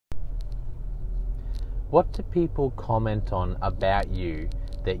What do people comment on about you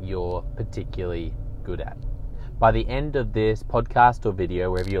that you're particularly good at? By the end of this podcast or video,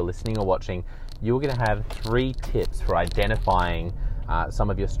 wherever you're listening or watching, you're going to have 3 tips for identifying some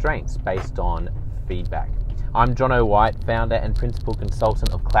of your strengths based on feedback. I'm Jono White, founder and principal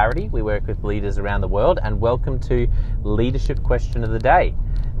consultant of Clarity. We work with leaders around the world, and welcome to Leadership Question of the Day.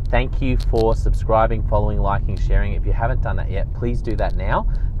 Thank you for subscribing, following, liking, sharing. If you haven't done that yet, please do that now.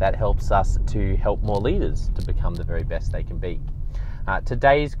 That helps us to help more leaders to become the very best they can be.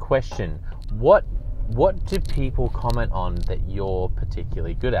 Today's question, what do people comment on that you're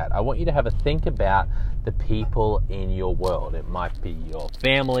particularly good at? I want you to have a think about the people in your world. It might be your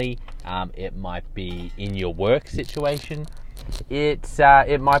family, it might be in your work situation,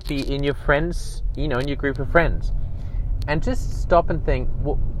 it might be in your friends, in your group of friends. And just stop and think,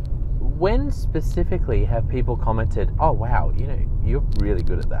 when specifically have people commented, oh wow, you're really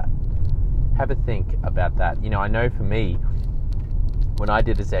good at that? Have a think about that. I know for me, when I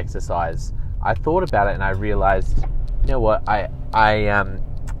did this exercise, I thought about it and I realized, what, I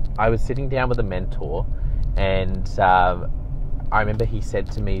was sitting down with a mentor, and I remember he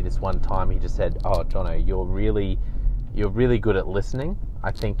said to me this one time, he just said, oh Jono, you're really good at listening.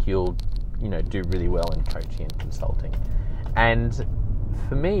 I think you'll do really well in coaching and consulting. And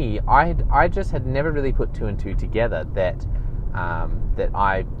for me, I just had never really put 2 and 2 together that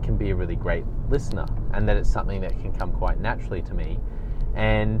I can be a really great listener, and that it's something that can come quite naturally to me.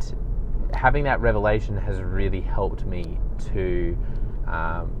 And having that revelation has really helped me to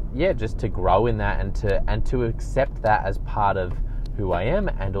just to grow in that, and to accept that as part of who I am,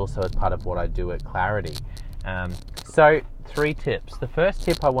 and also as part of what I do at Clarity. So 3 tips. The first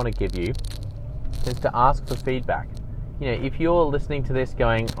tip I want to give you is to ask for feedback. If you're listening to this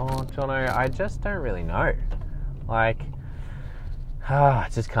going, oh Jono, I just don't really know, I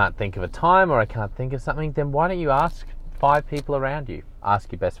just can't think of a time, or I can't think of something, then why don't you ask 5 people around you?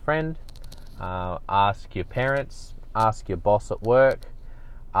 Ask your best friend, ask your parents, ask your boss at work,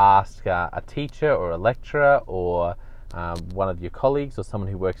 ask a teacher or a lecturer, or one of your colleagues or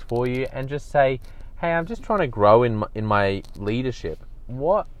someone who works for you, and just say, hey, I'm just trying to grow in my leadership.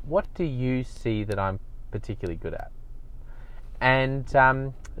 What do you see that I'm particularly good at? And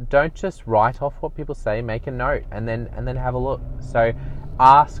don't just write off what people say. Make a note and then have a look. So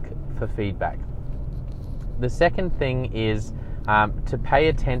ask for feedback. The second thing is to pay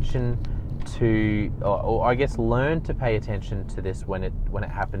attention to, or I guess learn to pay attention to this when it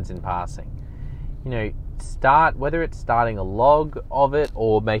happens in passing. Whether it's starting a log of it,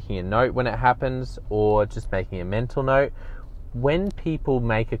 or making a note when it happens, or just making a mental note. When people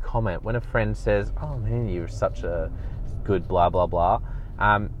make a comment, when a friend says, oh man, you're such a good blah blah blah,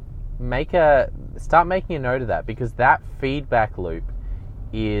 start making a note of that, because that feedback loop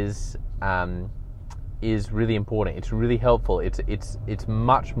is really important. It's really helpful. It's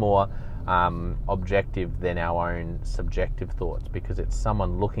much more objective than our own subjective thoughts, because it's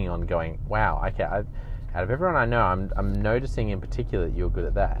someone looking on going, wow, okay, out of everyone I know, I'm noticing in particular that you're good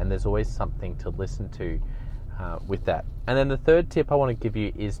at that, and there's always something to listen to with that. And then the third tip I want to give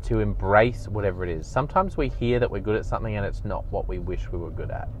you is to embrace whatever it is. Sometimes we hear that we're good at something and it's not what we wish we were good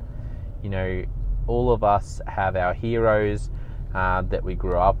at. All of us have our heroes that we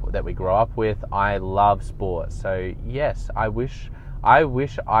grow up with. I love sport, so yes, I wish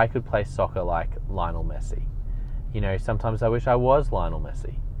I could play soccer like Lionel Messi. Sometimes I wish I was Lionel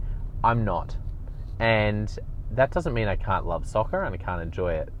Messi. I'm not, and that doesn't mean I can't love soccer and I can't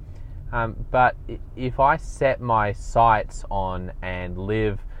enjoy it. But if I set my sights on and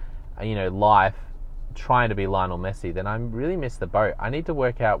live, life trying to be Lionel Messi, then I really miss the boat. I need to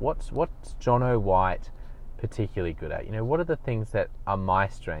work out what's Jono White particularly good at. What are the things that are my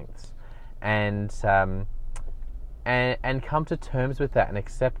strengths, and come to terms with that and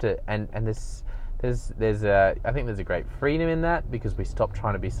accept it. And I think there's a great freedom in that, because we stop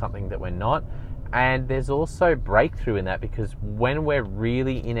trying to be something that we're not. And there's also breakthrough in that, because when we're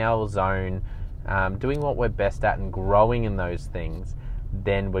really in our zone, doing what we're best at and growing in those things,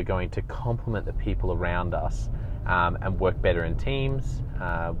 then we're going to complement the people around us, and work better in teams,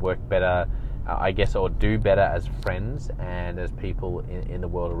 work better, or do better as friends and as people in the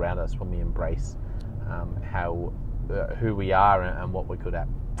world around us, when we embrace who we are and what we're good at.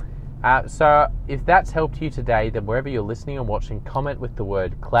 So if that's helped you today, then wherever you're listening and watching, comment with the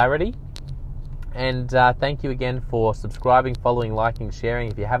word Clarity. And thank you again for subscribing, following, liking, sharing.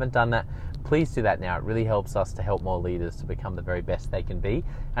 If you haven't done that, please do that now. It really helps us to help more leaders to become the very best they can be.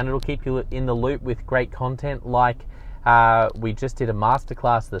 And it'll keep you in the loop with great content, like we just did a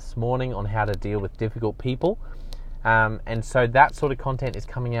masterclass this morning on how to deal with difficult people. And so that sort of content is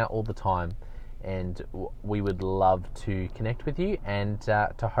coming out all the time. and we would love to connect with you and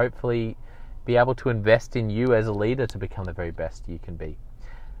to hopefully be able to invest in you as a leader to become the very best you can be.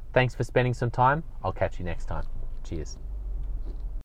 Thanks for spending some time. I'll catch you next time. Cheers.